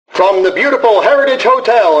From the beautiful Heritage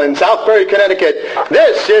Hotel in Southbury, Connecticut,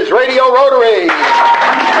 this is Radio Rotary.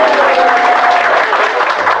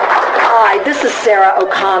 Hi, this is Sarah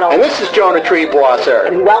O'Connell. And this is Jonah Treeboisser.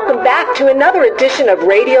 And welcome back to another edition of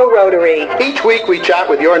Radio Rotary. Each week we chat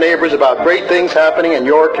with your neighbors about great things happening in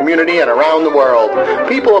your community and around the world.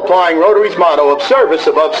 People applying Rotary's motto of service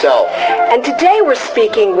above self. And today we're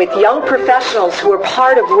speaking with young professionals who are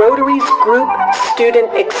part of Rotary's group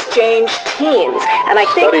student exchange teams. And I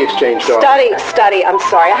think... Study exchange, Study, I'm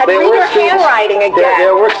sorry. I had to read your handwriting again.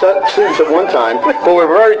 There were students at one time, but we're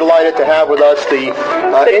very delighted to have with us the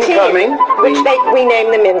incoming... Which we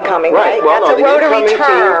name them incoming, right? Well, that's the a Rotary incoming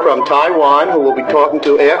term. Team from Taiwan, who we'll be talking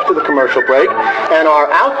to after the commercial break, and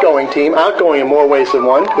our outgoing team, outgoing in more ways than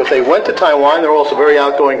one, because they went to Taiwan. They're also very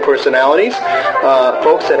outgoing personalities,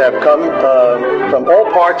 folks that have come from all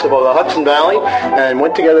parts of the Hudson Valley and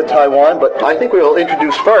went together to Taiwan. But I think we will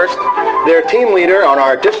introduce first their team leader on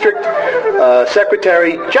our district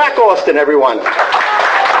secretary, Jack Austin, everyone.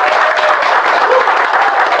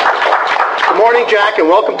 Good morning, Jack, and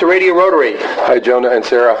welcome to Radio Rotary. Hi, Jonah and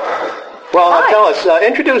Sarah. Well, tell us,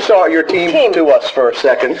 introduce your team to us for a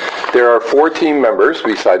second. There are 4 team members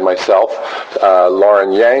beside myself.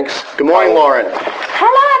 Lauren Yanks. Good morning, Lauren.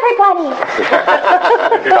 Hello,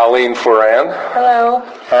 everybody. Colleen Foran. Hello.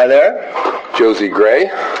 Hi there. Josie Gray.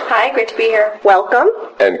 Hi, great to be here. Welcome.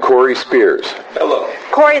 And Corey Spears. Hello.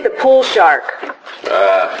 Corey the pool shark.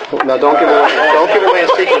 No, don't give away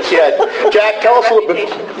his secrets yet. Jack, tell us a little bit,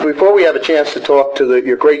 before we have a chance to talk to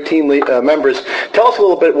your great team members, tell us a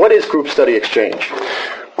little bit, what is Group Study Exchange?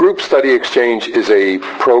 Group Study Exchange is a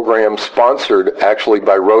program sponsored actually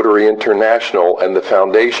by Rotary International and the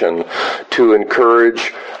Foundation to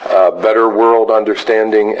encourage better world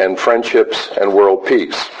understanding and friendships and world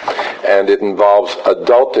peace. And it involves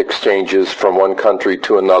adult exchanges from one country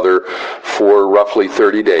to another for roughly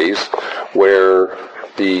 30 days, where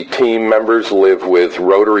the team members live with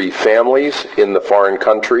Rotary families in the foreign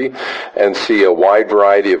country and see a wide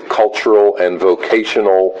variety of cultural and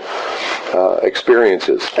vocational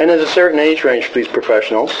experiences. And there's a certain age range for these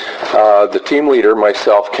professionals? The team leader,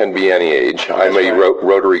 myself, can be any age. I'm a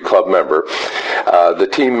Rotary Club member. The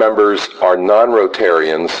team members are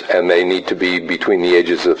non-Rotarians, and they need to be between the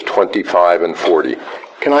ages of 25 and 40.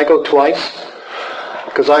 Can I go twice?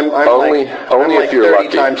 Because I'm only like if you're 30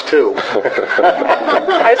 lucky. times 2.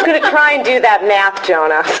 I was going to try and do that math,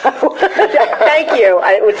 Jonah. So thank you.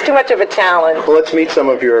 It was too much of a challenge. Well, let's meet some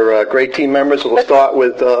of your great team members. We'll start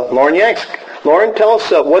with Lauren Yanks. Lauren, tell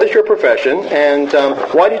us what is your profession and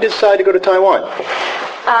why did you decide to go to Taiwan?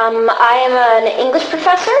 I am an English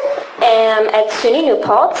professor at SUNY New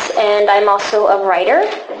Paltz, and I'm also a writer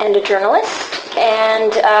and a journalist.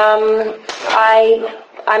 And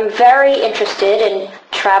I'm very interested in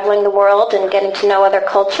traveling the world and getting to know other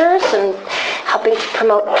cultures and helping to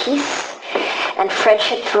promote peace and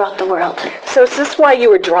friendship throughout the world. So is this why you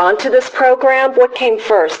were drawn to this program? What came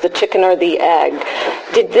first, the chicken or the egg?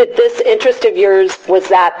 Did this interest of yours, was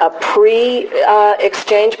that a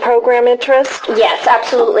pre-exchange program interest? Yes,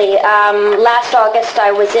 absolutely. Last August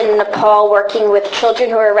I was in Nepal working with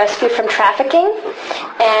children who were rescued from trafficking.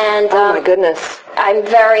 And oh my goodness. I'm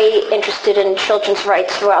very interested in children's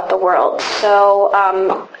rights throughout the world. So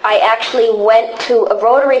I actually went to a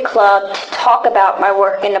Rotary Club to talk about my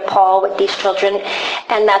work in Nepal with these children,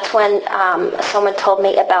 and that's when someone told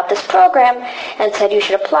me about this program and said you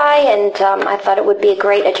should apply, and I thought it would be a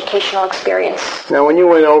great educational experience. Now, when you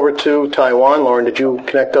went over to Taiwan, Lauren, did you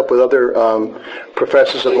connect up with other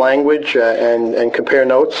professors of language and compare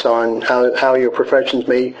notes on how your professions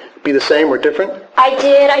may be the same or different? I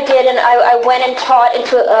did, and I went and taught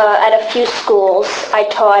at a few schools. I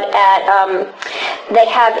taught at, they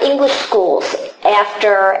have English schools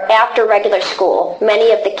after regular school.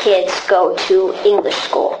 Many of the kids go to English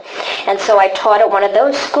school. And so I taught at one of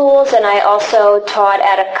those schools, and I also taught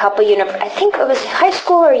at a couple, I think it was high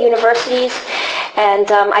school or universities,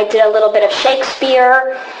 and I did a little bit of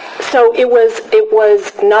Shakespeare. So it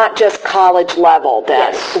was not just college level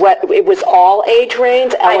then? Yes. It was all age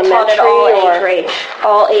range, elementary? I taught at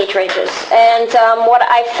all age ranges. And what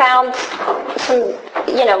I found,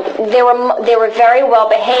 they were very well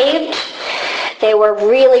behaved. They were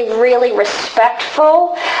really, really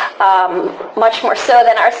respectful, much more so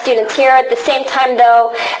than our students here. At the same time,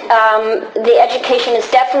 though, the education is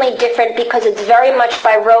definitely different because it's very much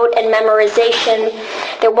by rote and memorization.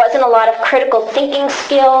 There wasn't a lot of critical thinking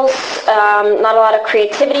skills, not a lot of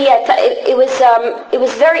creativity. I thought it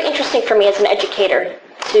was very interesting for me as an educator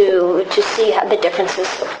to see the differences.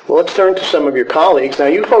 Well, let's turn to some of your colleagues. Now,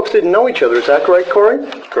 you folks didn't know each other. Is that correct, Corey?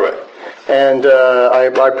 Correct. And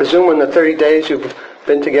I presume in the 30 days you've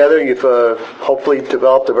been together. You've hopefully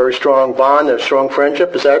developed a very strong bond, a strong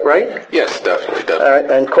friendship. Is that right? Yes, definitely. All right.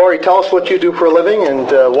 And Corey, tell us what you do for a living and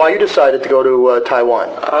why you decided to go to Taiwan.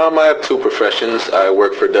 I have two professions. I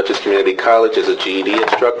work for Dutchess Community College as a GED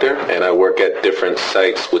instructor, and I work at different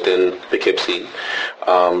sites within Poughkeepsie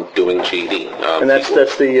doing GED. And that's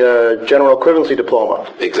the general equivalency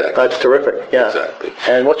diploma. Exactly. That's terrific. Yeah. Exactly.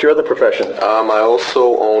 And what's your other profession? I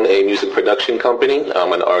also own a music production company.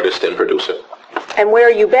 I'm an artist and producer. And where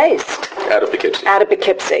are you based? Out of Poughkeepsie. Out of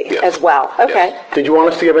Poughkeepsie Yes. as well. Okay. Yes. Did you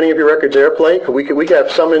want us to give any of your records airplay? We could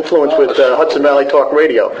have some influence with Hudson Valley Talk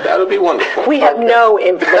Radio. That would be wonderful. We have no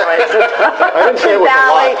influence. I didn't say it was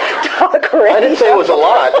Valley a Talk lot. Radio. I didn't say it was a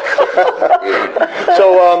lot.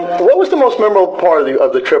 So, what was the most memorable part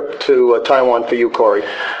of the trip to Taiwan for you, Corey?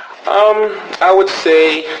 I would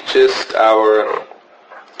say just our.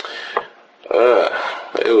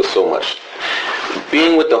 It was so much.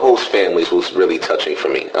 Being with the host families was really touching for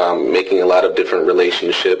me. Making a lot of different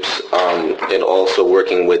relationships, and also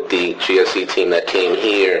working with the GSE team that came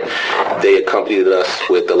here. They accompanied us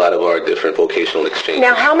with a lot of our different vocational exchanges.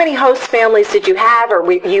 Now, how many host families did you have, or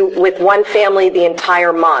were you with one family the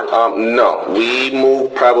entire month? No, we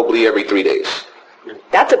moved probably every 3 days.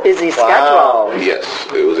 That's a busy Wow. schedule. Yes,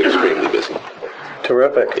 it was extremely busy.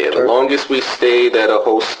 Terrific. Yeah, the Terrific. longest we stayed at a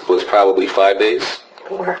host was probably 5 days.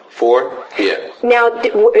 4? Yeah. Now,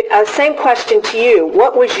 same question to you.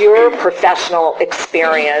 What was your professional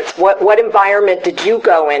experience? What environment did you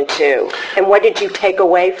go into? And what did you take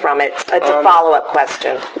away from it? It's a follow-up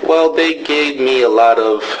question. Well, they gave me a lot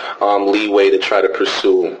of leeway to try to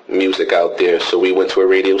pursue music out there. So we went to a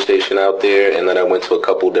radio station out there, and then I went to a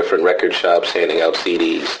couple different record shops handing out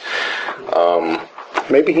CDs.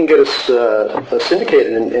 Maybe he can get us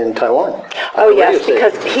syndicated in Taiwan. Oh, The radio yes, station.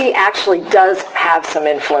 because he actually does have some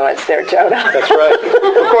influence there, Jonah. That's right.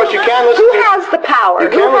 Of course, you can listen. Who has the power? You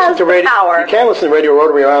Who can has listen to the radio. power? You can listen to Radio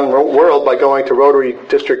Rotary around the world by going to Rotary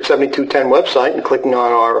District 7210 website and clicking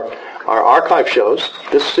on our archive shows.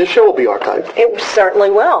 This show will be archived. It certainly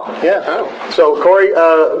will. Yeah. So, Corey,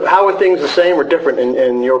 how are things the same or different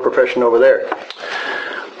in your profession over there?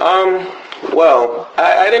 Well,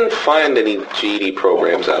 I didn't find any GED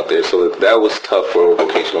programs out there, so that was tough for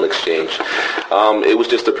vocational exchange. It was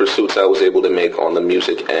just the pursuits I was able to make on the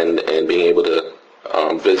music end, and being able to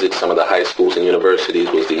visit some of the high schools and universities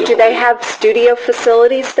was the only... Do they have studio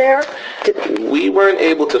facilities there? We weren't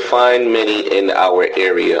able to find many in our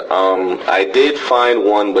area. I did find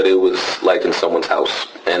one, but it was like in someone's house.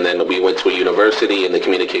 And then we went to a university, and the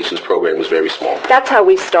communications program was very small. That's how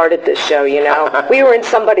we started this show, you know. We were in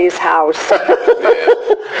somebody's house.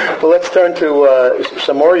 Well, let's turn to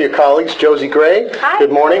some more of your colleagues. Josie Gray. Hi.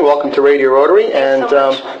 Good morning. Welcome to Radio Rotary. And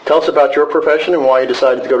so much. tell us about your profession and why you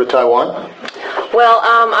decided to go to Taiwan. Well,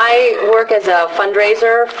 I work as a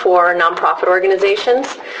fundraiser for nonprofit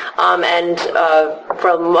organizations, and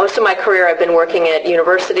for most of my career I've been working at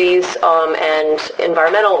universities and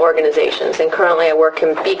environmental organizations, and currently I work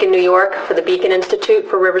in Beacon, New York for the Beacon Institute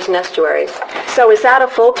for Rivers and Estuaries. So is that a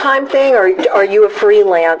full-time thing, or are you a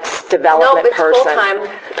freelance development No, it's person?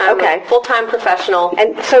 full-time. I'm Okay. a full-time professional.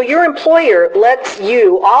 And so your employer lets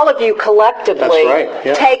you, all of you collectively, That's right,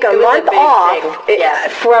 yeah. take a It was a month big off thing,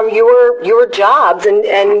 yes. from your jobs,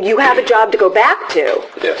 and you have a job to go back to.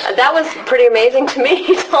 Yes. That was pretty amazing to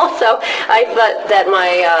me also. I thought that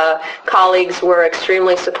my colleagues were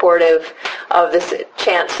extremely supportive of this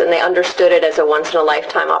chance, and they understood it as a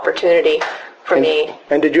once-in-a-lifetime opportunity for me.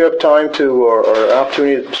 And did you have time to or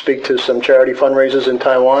opportunity to speak to some charity fundraisers in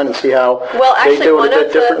Taiwan and see how Well, they actually, do one it a bit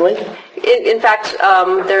of the... differently? In fact,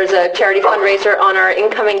 there's a charity fundraiser on our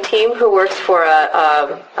incoming team who works for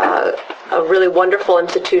a really wonderful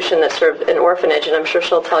institution that's sort of an orphanage, and I'm sure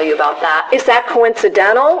she'll tell you about that. Is that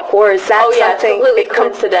coincidental, or is that Oh yeah, it's something completely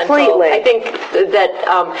coincidental. Completely. I think that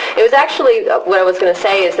it was actually, what I was going to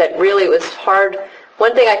say is that really it was hard.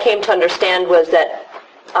 One thing I came to understand was that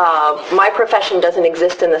my profession doesn't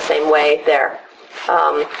exist in the same way there.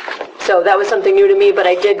 So that was something new to me, but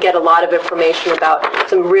I did get a lot of information about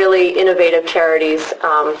some really innovative charities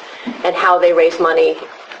and how they raise money,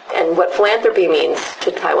 and what philanthropy means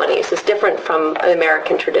to Taiwanese is different from an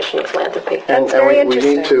American tradition of philanthropy. And very we need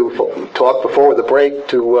interesting. to talk before the break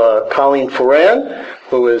to Colleen Ferran,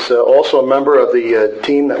 who is also a member of the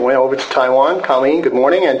team that went over to Taiwan. Colleen, good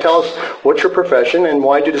morning, and tell us what's your profession and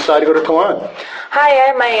why did you decide to go to Taiwan?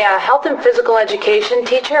 Hi, I'm a health and physical education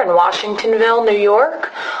teacher in Washingtonville, New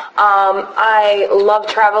York. I love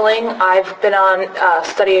traveling. I've been on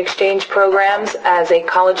study exchange programs as a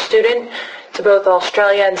college student to both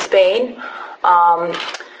Australia and Spain.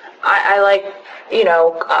 I like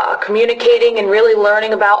communicating and really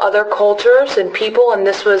learning about other cultures and people, and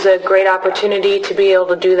this was a great opportunity to be able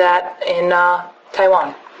to do that in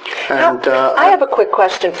Taiwan. And I have a quick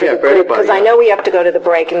question for the group, because I know we have to go to the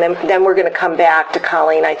break, and then we're going to come back to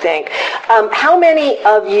Colleen, I think. How many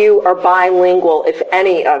of you are bilingual, if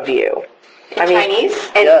any of you? Chinese?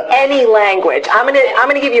 In any language. I'm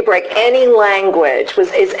gonna give you a break. Any language.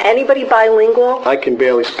 Is anybody bilingual? I can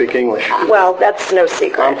barely speak English. Well, that's no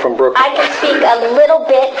secret. I'm from Brooklyn. I can speak a little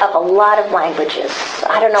bit of a lot of languages.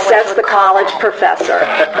 I don't know what Says you the would call college that. professor.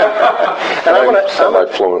 And I'm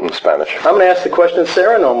semi-fluent in Spanish. I'm going to ask the question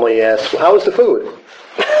Sarah normally asks. How is the food?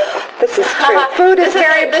 This is true. Food is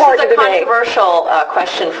very important This is a to me. controversial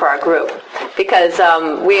question for our group, because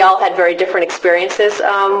we all had very different experiences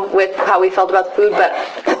with how we felt about the food, but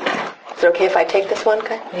is it okay if I take this one?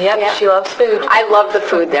 Yep, yeah. She loves food. I love the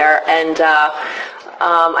food there, and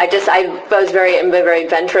I was very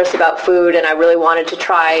adventurous about food, and I really wanted to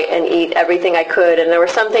try and eat everything I could. And there were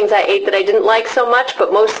some things I ate that I didn't like so much,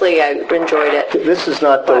 but mostly I enjoyed it. This is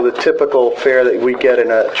not, though, the typical fare that we get in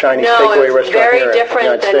a Chinese No, takeaway it's restaurant very here in the different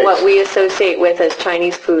United than States. what we associate with as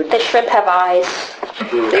Chinese food. The shrimp have eyes.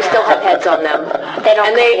 They still have heads on them. They don't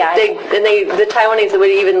And the Taiwanese would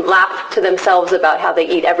even laugh to themselves about how they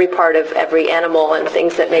eat every part of every animal and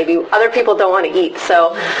things that maybe other people don't want to eat.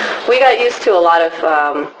 So we got used to a lot of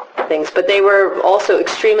things, but they were also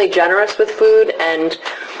extremely generous with food, and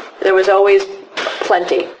there was always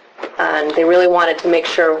plenty, and they really wanted to make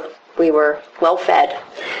sure we were well fed.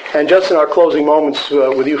 And just in our closing moments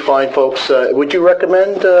with you fine folks, would you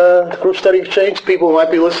recommend group study exchange to people who might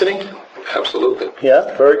be listening? Absolutely.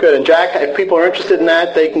 Yeah, very good. And Jack, if people are interested in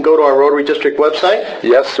that, they can go to our Rotary District website?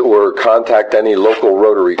 Yes, or contact any local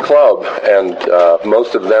Rotary Club, and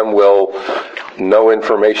most of them will know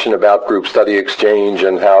information about group study exchange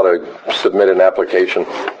and how to submit an application.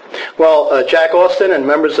 Well, Jack Austin and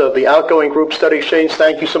members of the outgoing Group Study Exchange,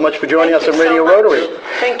 thank you so much for joining us on Radio Rotary.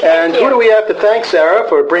 Thank you. And who do we have to thank, Sarah,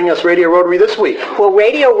 for bringing us Radio Rotary this week? Well,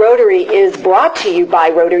 Radio Rotary is brought to you by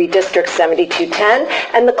Rotary District 7210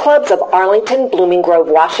 and the clubs of Arlington, Blooming Grove,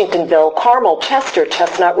 Washingtonville, Carmel, Chester,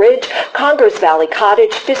 Chestnut Ridge, Congress Valley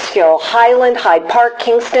Cottage, Fishkill, Highland, Hyde Park,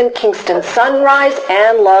 Kingston, Kingston Sunrise,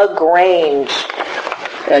 and LaGrange.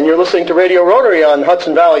 And you're listening to Radio Rotary on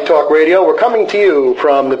Hudson Valley Talk Radio. We're coming to you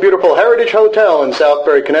from the beautiful Heritage Hotel in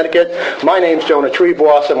Southbury, Connecticut. My name's Jonah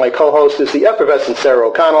Treeboss, and my co-host is the effervescent Sarah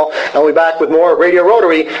O'Connell. And we'll be back with more of Radio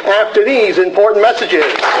Rotary after these important messages.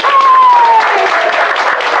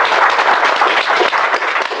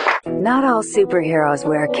 Not all superheroes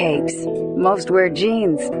wear capes. Most wear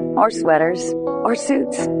jeans, or sweaters, or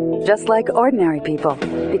suits, just like ordinary people,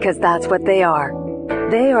 because that's what they are.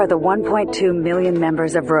 They are the 1.2 million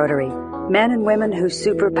members of Rotary, men and women whose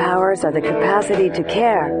superpowers are the capacity to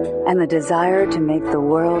care and the desire to make the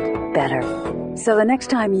world better. So the next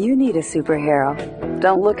time you need a superhero,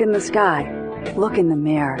 don't look in the sky, look in the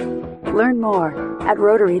mirror. Learn more at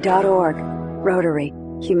Rotary.org. Rotary.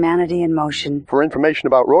 Humanity in Motion. For information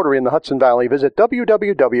about Rotary in the Hudson Valley, visit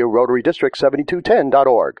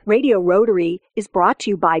www.rotarydistrict7210.org. Radio Rotary is brought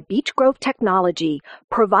to you by Beech Grove Technology,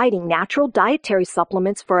 providing natural dietary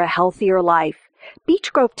supplements for a healthier life.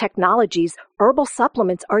 Beech Grove Technology's herbal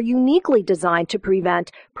supplements are uniquely designed to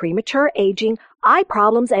prevent premature aging, eye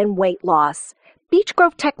problems, and weight loss. Beech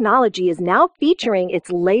Grove Technology is now featuring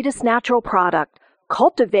its latest natural product,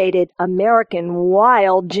 cultivated American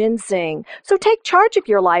wild ginseng. So take charge of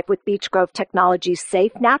your life with Beech Grove Technology's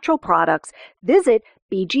safe natural products. Visit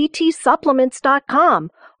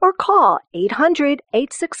bgtsupplements.com or call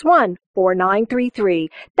 800-861-4933.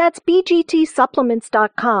 That's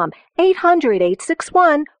bgtsupplements.com,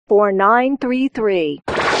 800-861-4933.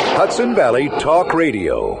 Hudson Valley Talk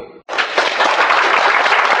Radio.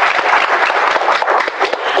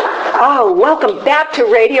 Oh, welcome back to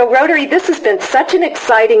Radio Rotary. This has been such an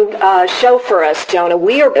exciting show for us, Jonah.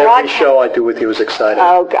 We are Every show I do with you is exciting.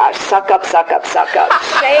 Oh, gosh. Suck up, suck up, suck up.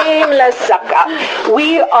 Shameless suck up.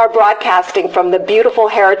 We are broadcasting from the beautiful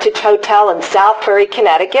Heritage Hotel in Southbury,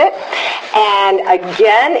 Connecticut. And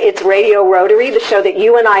again, it's Radio Rotary, the show that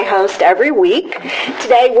you and I host every week.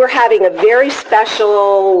 Today, we're having a very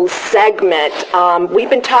special segment. We've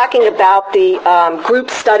been talking about the group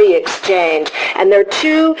study exchange, and there are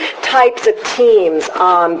two types of teams,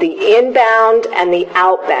 the inbound and the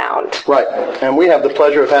outbound. Right, and we have the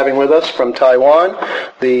pleasure of having with us from Taiwan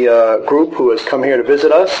the group who has come here to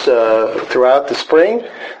visit us throughout the spring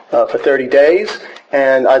for 30 days.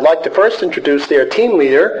 And I'd like to first introduce their team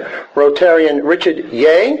leader, Rotarian Richard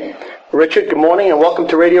Ye. Richard, good morning and welcome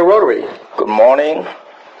to Radio Rotary. Good morning.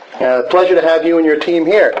 Pleasure to have you and your team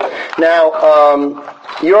here. Now,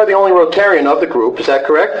 you're the only Rotarian of the group, is that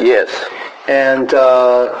correct? Yes. And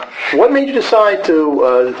what made you decide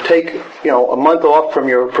to take, a month off from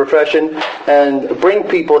your profession and bring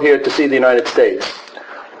people here to see the United States?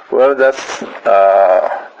 Well, that's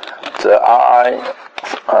the RI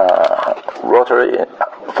Rotary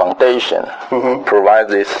Foundation provides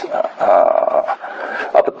this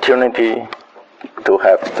opportunity to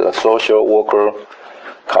have the social worker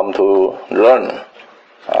come to learn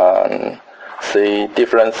and see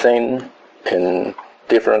different things in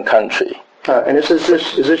different countries. And is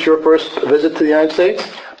this your first visit to the United States?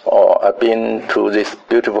 Oh, I've been to this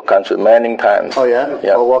beautiful country many times. Oh, yeah?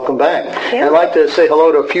 Yeah. Well, welcome back. Yeah. I'd like to say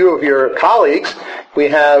hello to a few of your colleagues. We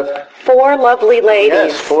have... 4 lovely ladies.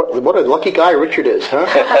 Yes, what a lucky guy Richard is, huh?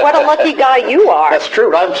 What a lucky guy you are. That's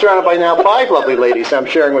true. I'm surrounded by now 5 lovely ladies I'm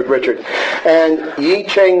sharing with Richard. And Yi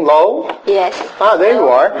Cheng Lo? Yes. Ah, there you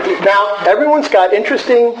are. Now, everyone's got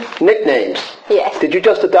interesting nicknames. Yes. Did you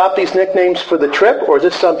just adopt these nicknames for the trip, or is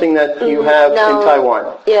this something that you have in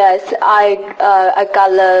Taiwan? Yes, I got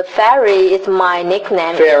the Fairy is my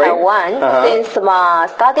nickname Fairy? in Taiwan. Since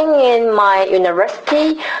studying in my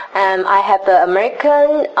university, I have an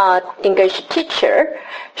American English teacher.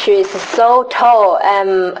 She is so tall,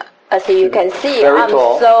 as you can see, Very I'm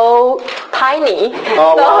tall. so tiny.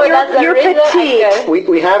 Oh, so well, that's the you're reason petite.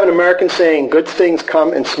 We have an American saying, good things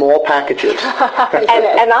come in small packages.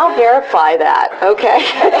 And I'll verify that, okay?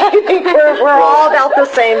 we're all about the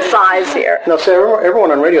same size here. Now, so everyone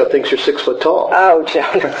on radio thinks you're 6 foot tall. Oh,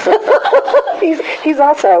 Jonas. he's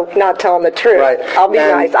also not telling the truth. Right. I'll be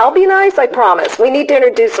nice. I'll be nice, I promise. We need to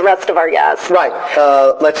introduce the rest of our guests. Right.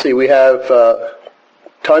 Let's see. We have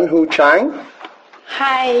Tun Hu Chang.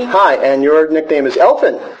 Hi. Hi, and your nickname is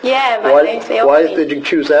Elfin. Yeah, my name is Elfin. Why did you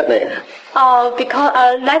choose that name? Because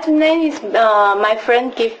that name is my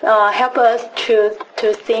friend help us to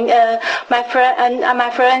sing. My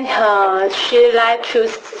friend she like to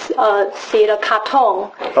see the cartoon.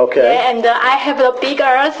 Okay. Yeah, and I have the big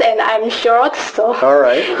ears and I'm short, so. All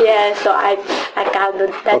right. Yeah, so I got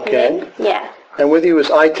that name. Yeah. And with you is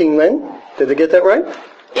I Ting Lin. Did I get that right?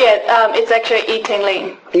 Yeah, it's actually Yi Ting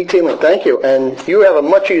Lin. Yi Ting Lin, thank you. And you have a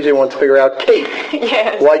much easier one to figure out, Kate.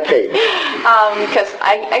 Yes. Why Kate? Because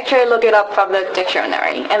I actually look it up from the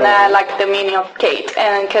dictionary, and I like the meaning of Kate,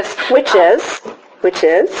 and because Which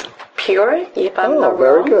is pure, if I'm not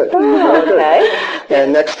very wrong. good. Very good. okay.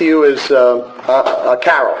 And next to you is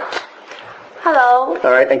Carol. Hello.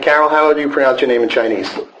 All right, and Carol, how do you pronounce your name in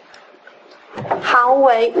Chinese? Hao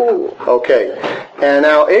Wei Wu. Okay. And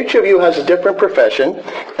now each of you has a different profession,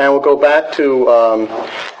 and we'll go back to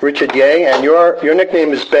Richard Ye, and your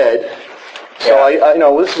nickname is Bed. So I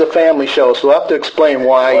know this is a family show, so we'll have to explain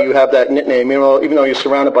why you have that nickname, even though you're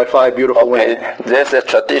surrounded by 5 beautiful women. There's a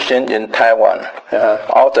tradition in Taiwan.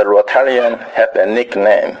 All the Rotarians have a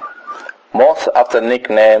nickname. Most of the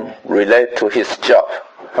nickname relate to his job.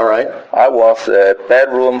 All right. I was a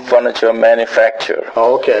bedroom furniture manufacturer.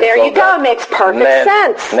 Oh, okay. There you go. It makes perfect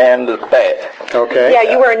sense. Named Bed. Okay. Yeah,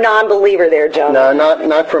 you were a non-believer there, Jonah. No,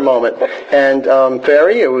 not for a moment. And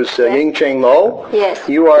Fairy, it was Ying Cheng Lo. Yes.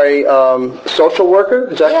 You are a social worker,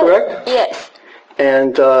 is that correct? Yes.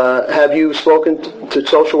 And have you spoken to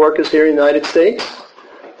social workers here in the United States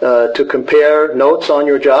to compare notes on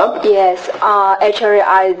your job? Yes. Actually,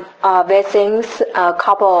 I visited a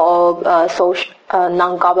couple of social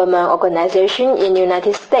non-government organization in the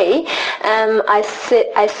United States, and I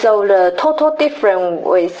saw the total difference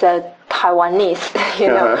with Taiwanese,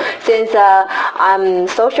 since I'm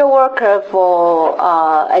social worker for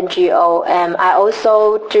NGO, and I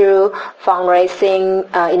also do fundraising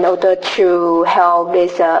in order to help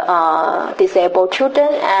these disabled children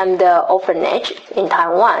and orphanage in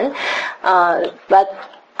Taiwan. But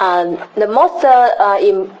the most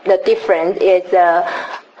the difference is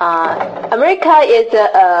America is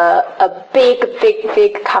a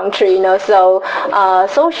big country, so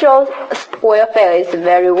social welfare is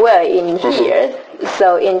very well in here.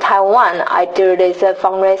 So in Taiwan, I do this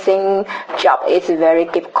fundraising job. It's very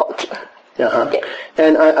difficult. Yeah.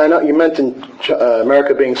 And I know you mentioned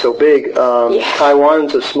America being so big.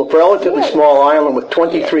 Taiwan's a relatively small island with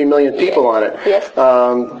 23 million people on it. Yes.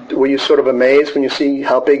 Were you sort of amazed when you see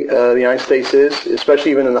how big the United States is, especially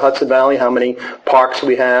even in the Hudson Valley, how many parks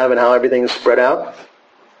we have and how everything is spread out?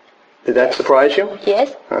 Did that surprise you?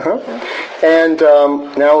 Yes. And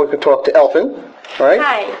now we can talk to Elfin. All right?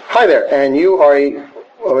 Hi. Hi there. And you are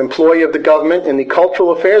an employee of the government in the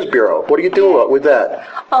Cultural Affairs Bureau. What do you do with that?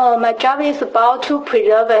 My job is about to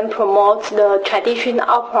preserve and promote the traditional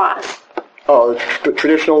operas. Oh, the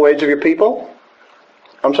traditional ways of your people?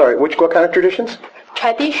 I'm sorry, what kind of traditions?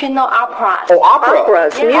 traditional operas. Oh, opera.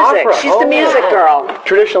 Operas, music. Opera. She's the music girl.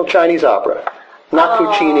 Traditional Chinese opera, not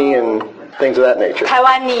Puccini and things of that nature.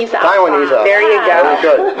 Taiwanese opera. Taiwanese opera. There you go. Very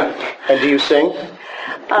good. And do you sing?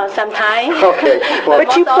 Sometimes. Okay. Well,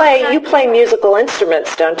 But you play musical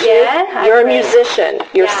instruments, don't you? Yeah, You're I a play. musician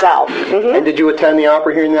yourself. Mhm. and did you attend the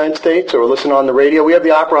opera here in the United States or listen on the radio? We have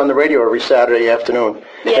the opera on the radio every Saturday afternoon.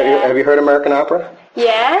 Yeah. Have you heard American opera?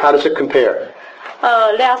 Yeah. How does it compare?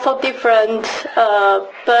 They are so different,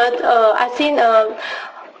 but I think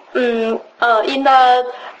in the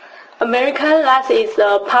American, that is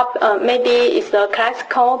pop, maybe it's the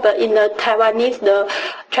classical, but in the Taiwanese, the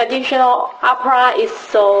traditional opera is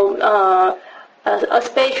so a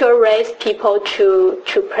special race people to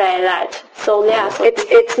play that. So they are so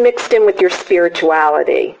It's mixed in with your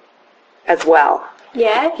spirituality as well.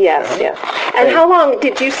 yeah. Yes, yeah. And how long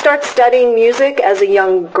did you start studying music as a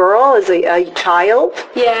young girl, as a child?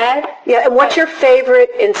 Yeah. Yeah, and what's your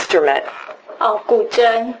favorite instrument?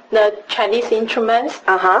 Guzheng, the Chinese instruments.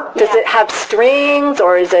 Uh-huh. Does Yeah. it have strings,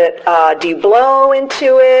 or is it, do you blow into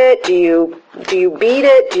it? Do you beat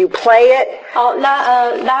it? Do you play it? Oh,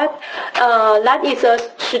 that is a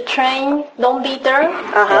string long leader.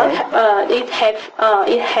 It have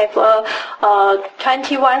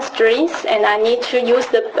 21 strings, and I need to use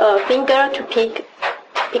the finger to pick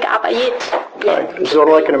up it. Right. It's sort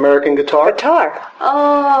of like an American guitar? Guitar.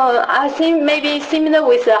 I think maybe similar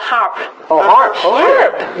with the harp. Oh, harp.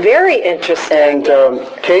 Harp. Very interesting. And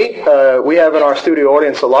Kate, we have in our studio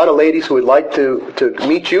audience a lot of ladies who would like to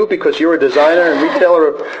meet you because you're a designer and retailer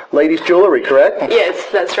of ladies' jewelry, correct? Yes,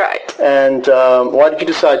 that's right. And why did you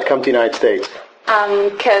decide to come to the United States?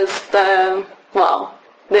 Because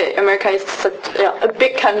the America is such a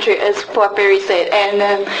big country, as what Barry said, and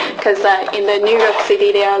because in the New York City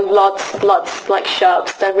there are lots like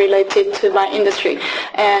shops that related to my industry,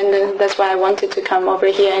 and that's why I wanted to come over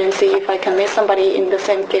here and see if I can meet somebody in the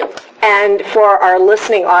same field. And for our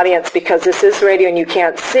listening audience, because this is radio and you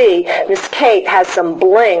can't see, Miss Kate has some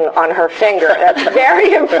bling on her finger. That's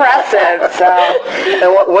very impressive. So. And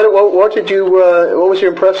what was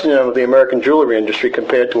your impression of the American jewelry industry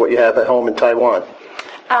compared to what you have at home in Taiwan?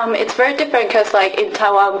 It's very different because, like, in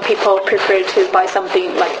Taiwan, people prefer to buy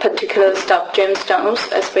something like particular stuff, gemstones,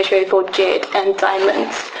 especially for jade and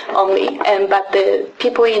diamonds only. But the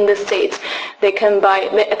people in the States, they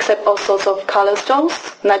accept all sorts of color stones,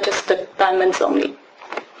 not just the diamonds only.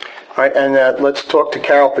 All right, and let's talk to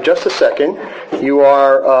Carol for just a second. You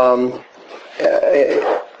are,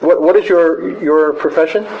 what is your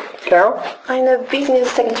profession, Carol? I'm a business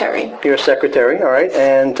secretary. You're a secretary, all right.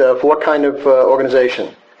 And for what kind of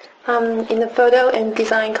organization? In a photo and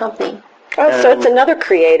design company. Oh, so it's another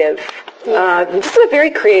creative. This is a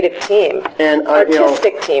very creative team. And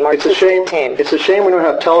artistic team. It's a shame we don't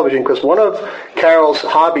have television because one of Carol's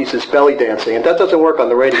hobbies is belly dancing, and that doesn't work on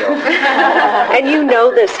the radio. And you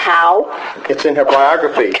know this how? It's in her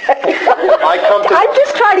biography. I'm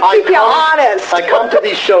just trying to keep you honest. I come to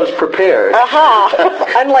these shows prepared.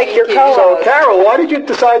 Unlike your co-host. So, Carol, why did you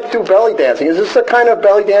decide to do belly dancing? Is this the kind of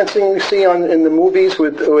belly dancing you see in the movies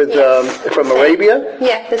from Arabia?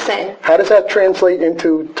 Yeah, the same. How does that translate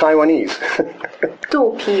into Taiwanese?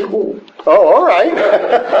 肚皮舞. Oh, all right.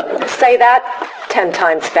 Say that 10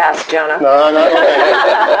 times fast, Jonah. No.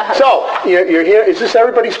 So, you're here. Is this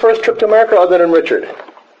everybody's first trip to America other than Richard?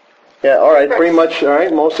 Yeah, all right, pretty much, all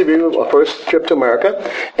right, most of you, first trip to America.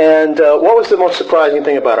 And what was the most surprising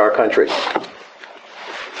thing about our country?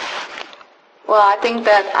 Well, I think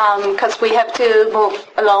that because we have to move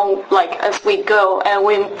along as we go, and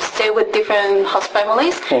we stay with different host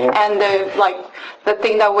families, and the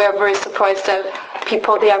thing that we are very surprised that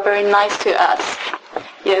people, they are very nice to us.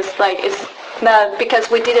 Yes, it's not because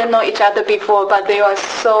we didn't know each other before, but they are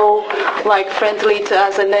so friendly to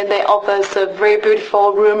us, and then they offer us a very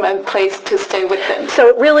beautiful room and place to stay with them. So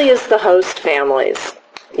it really is the host families.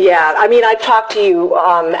 Yeah, I mean, I talked to you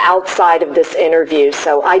outside of this interview,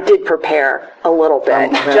 so I did prepare a little bit,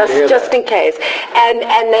 just in case.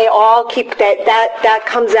 And they all keep that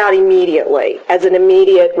comes out immediately as an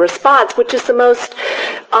immediate response, which is the most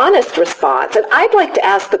honest response. And I'd like to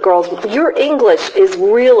ask the girls, your English is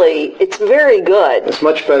it's very good. It's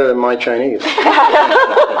much better than my Chinese.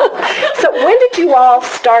 So when did you all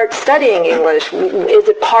start studying English? Is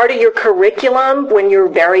it part of your curriculum when you're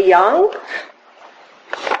very young?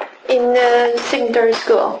 In the secondary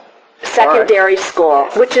school. Secondary school,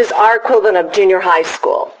 which is our equivalent of junior high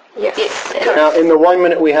school. Yes. Now, in the 1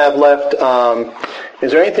 minute we have left,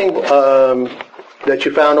 is there anything that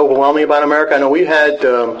you found overwhelming about America? I know we had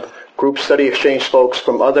group study exchange folks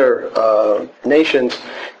from other nations,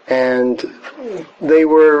 and they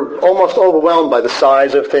were almost overwhelmed by the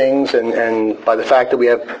size of things and by the fact that we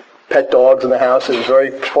have pet dogs in the house. It was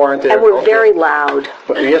very foreign to their And we're culture. very loud.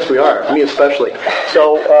 Yes, we are. Me especially.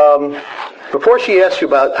 So before she asked you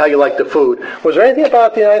about how you like the food, was there anything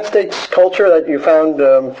about the United States culture that you found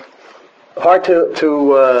hard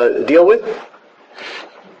to deal with?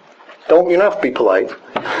 You don't have to be polite.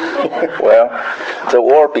 Well, the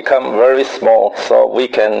world become very small, so we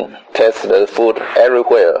can taste the food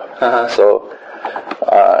everywhere. So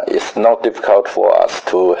it's not difficult for us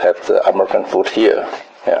to have the American food here.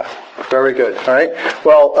 Yeah. Very good. All right.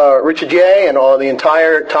 Well, Richard Ye and all the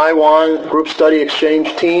entire Taiwan Group Study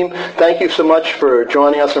Exchange team, thank you so much for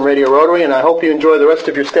joining us on Radio Rotary, and I hope you enjoy the rest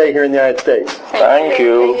of your stay here in the United States. Thank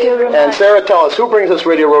you. Thank you very much. And Sarah, tell us, who brings us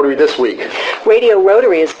Radio Rotary this week? Radio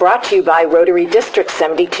Rotary is brought to you by Rotary District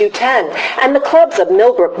 7210 and the clubs of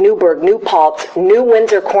Millbrook, Newburgh, New Paltz, New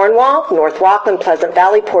Windsor, Cornwall, North Rockland, Pleasant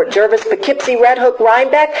Valley, Port Jervis, Poughkeepsie, Red Hook,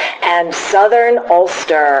 Rhinebeck, and Southern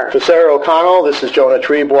Ulster. For Sarah O'Connell, this is Jonah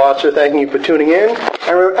Treebwasser. Thanking you for tuning in,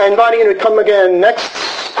 and we're inviting you to come again next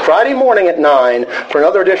Friday morning at 9 for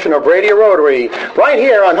another edition of Radio Rotary, right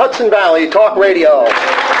here on Hudson Valley Talk Radio.